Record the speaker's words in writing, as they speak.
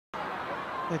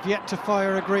They've yet to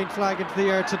fire a green flag into the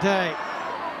air today.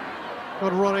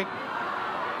 Good running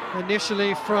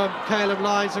initially from Caleb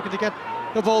Lyons, looking to get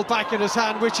the ball back in his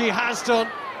hand, which he has done.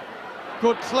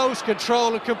 Good close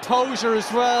control and composure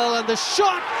as well, and the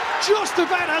shot just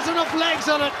about has enough legs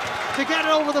on it to get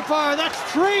it over the bar. That's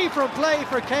 3 from play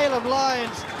for Caleb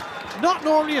Lyons. Not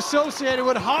normally associated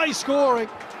with high scoring.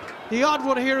 The odd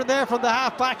one here and there from the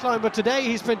half-back line, but today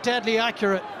he's been deadly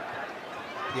accurate.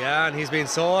 Yeah, and he's been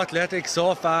so athletic,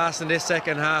 so fast in this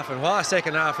second half, and what a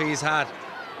second half he's had.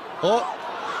 Oh!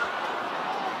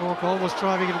 Cork almost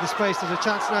driving into the space. There's a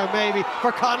chance now maybe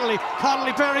for Connolly.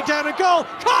 Connolly bearing down a goal.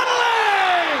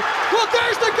 Connolly! Well,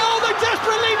 there's the goal they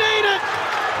desperately needed.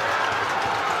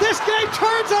 This game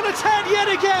turns on its head yet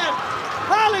again.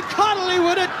 Alan Connolly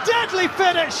with a deadly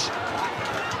finish.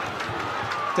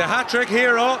 The hat-trick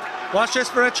hero. Watch this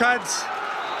for a chance.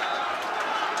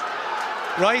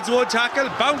 Rides one tackle,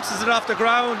 bounces it off the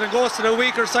ground and goes to the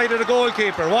weaker side of the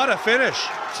goalkeeper. What a finish.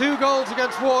 2 goals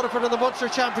against Waterford in the Munster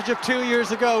Championship 2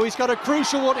 years ago. He's got a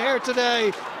crucial one here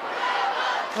today.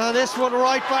 And this one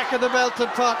right back in the melting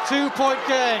pot. 2-point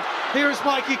game. Here's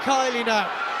Mikey Kiley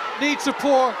now. Needs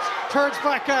support. Turns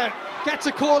back out. Gets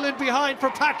a call in behind for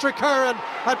Patrick Curran.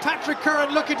 And Patrick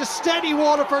Curran looking to steady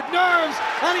Waterford nerves.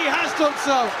 And he has done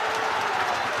so.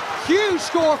 Huge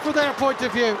score from their point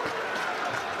of view.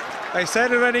 I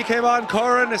said it when he came on,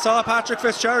 Curran. I saw Patrick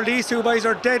Fitzgerald. These 2 boys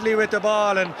are deadly with the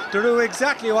ball and they do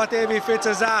exactly what Davy Fitz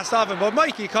has asked of him. But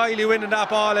Mikey Kiley winning that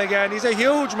ball again. He's a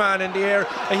huge man in the air,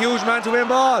 a huge man to win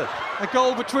ball. A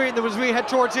goal between them as we head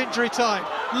towards injury time.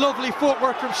 Lovely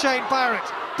footwork from Shane Barrett.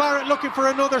 Barrett looking for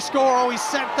another score. Oh, he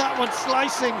sent that one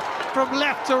slicing from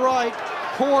left to right.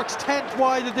 Cork's 10th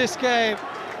wide of this game.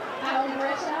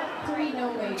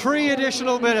 3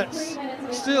 additional minutes.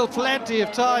 Still plenty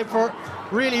of time for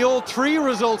really all 3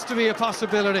 results to be a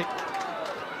possibility.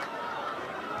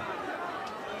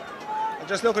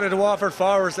 Just looking at the Waterford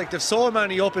forwards, like they've so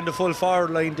many up in the full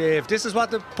forward line, Dave. This is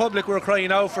what the public were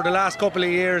crying out for the last couple of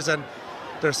years, and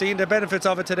they're seeing the benefits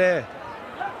of it today.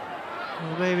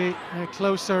 Well, maybe a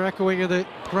closer echoing of the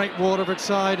great Waterford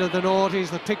side of the noughties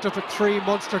that picked up 3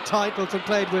 Munster titles and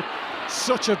played with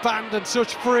such abandon,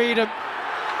 such freedom.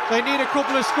 They need a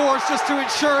couple of scores just to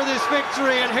ensure this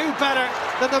victory, and who better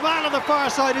than the man on the far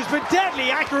side who's been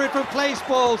deadly accurate from place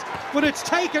balls, but it's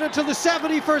taken until the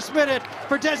 71st minute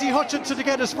for Desi Hutchinson to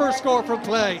get his first score from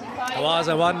play. It was,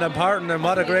 it wasn't important, and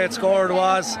what a great score it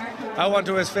was. Out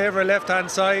onto his favourite left-hand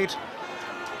side.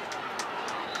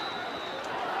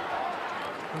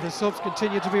 And the subs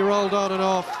continue to be rolled on and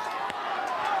off.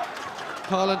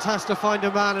 Collins has to find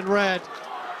a man in red.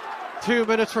 2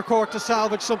 minutes for Cork to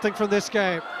salvage something from this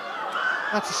game.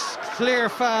 That's a clear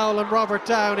foul on Robert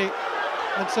Downey,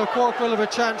 and so Cork will have a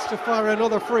chance to fire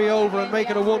another free over and make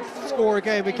it a 1-score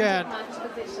game again.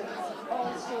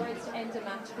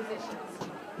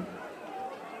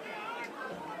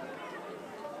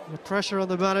 The pressure on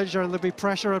the manager, and there'll be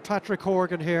pressure on Patrick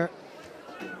Horgan here.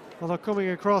 Although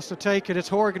coming across to take it, it's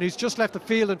Horgan who's just left the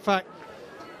field. In fact,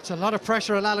 it's a lot of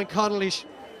pressure on Alan Connolly.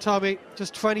 Tommy,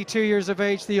 just 22 years of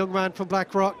age, the young man from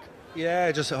Blackrock.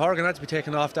 Yeah, just Horgan had to be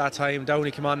taken off that time.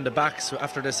 Downey came on the backs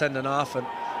after the sending off, and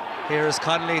here's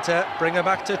Connolly to bring it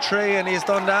back to 3, and he's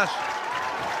done that.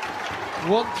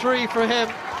 1-3 for him.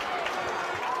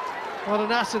 What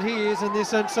an asset he is in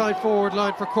this inside forward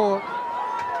line for Cork.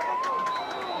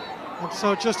 And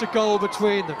so just a goal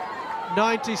between them.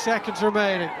 90 seconds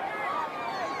remaining.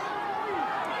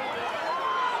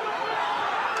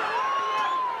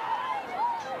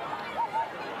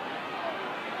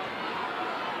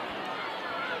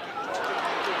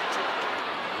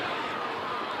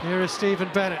 Here is Stephen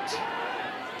Bennett.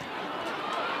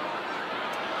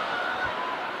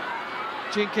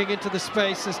 Jinking into the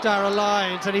space is Darragh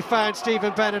Lyons, and he found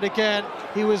Stephen Bennett again.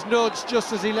 He was nudged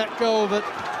just as he let go of it,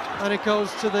 and it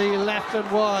goes to the left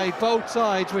and wide. Both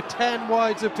sides with 10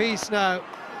 wides apiece now.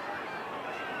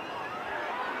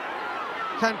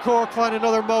 Can Cork find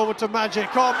another moment of magic?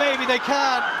 Oh, maybe they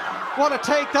can. What a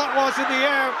take that was in the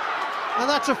air. And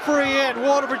that's a free in.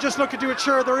 Waterford just looking to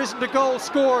ensure there isn't a goal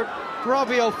scored.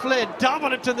 Robbie O'Flynn,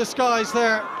 dominant in the skies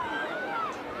there.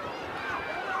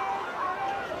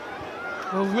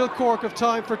 Well, will Cork have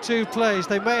time for 2 plays?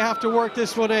 They may have to work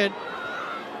this one in.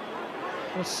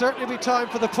 There'll certainly be time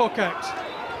for the puck out.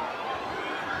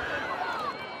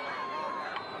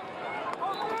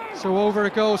 So over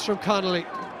it goes from Connolly.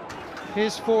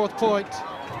 His 4th point.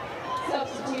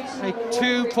 A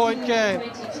 2-point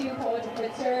game.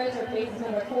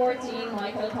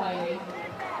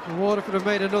 Waterford have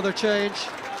made another change.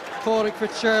 Pauline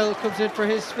Fitzgerald comes in for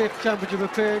his 5th championship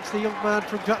appearance. The young man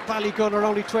from Ballygunner,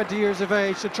 only 20 years of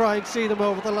age, to try and see them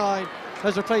over the line,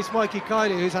 has replaced Mikey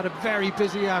Kiley, who's had a very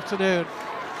busy afternoon.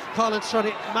 Collins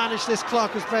trying to manage this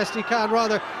clock as best he can.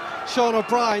 Rather, Sean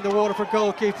O'Brien, the Waterford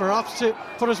goalkeeper, opts to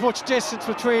put as much distance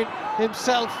between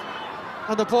himself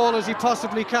and the ball as he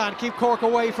possibly can. Keep Cork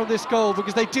away from this goal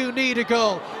because they do need a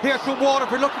goal. Here come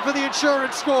Waterford looking for the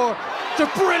insurance score. It's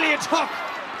a brilliant hook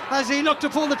as he looked to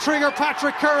pull the trigger,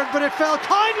 Patrick Curran, but it fell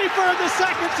kindly for him the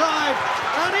second time.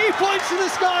 And he points to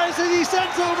the skies as he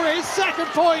sends over his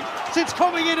 2nd point since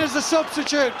coming in as a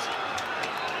substitute.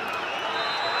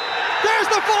 There's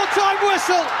the full-time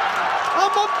whistle. A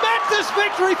momentous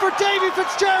victory for Davy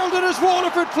Fitzgerald and his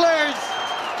Waterford players.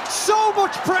 So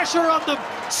much pressure on them,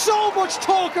 so much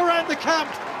talk around the camp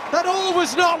that all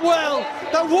was not well,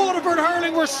 that Waterford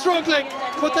Hurling were struggling,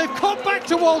 but they've come back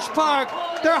to Walsh Park.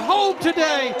 They're home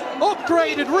today,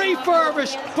 upgraded,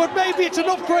 refurbished, but maybe it's an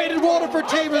upgraded Waterford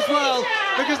team as well,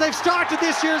 because they've started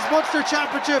this year's Munster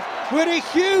Championship with a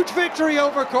huge victory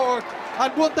over Cork,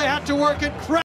 and one they had to work incredibly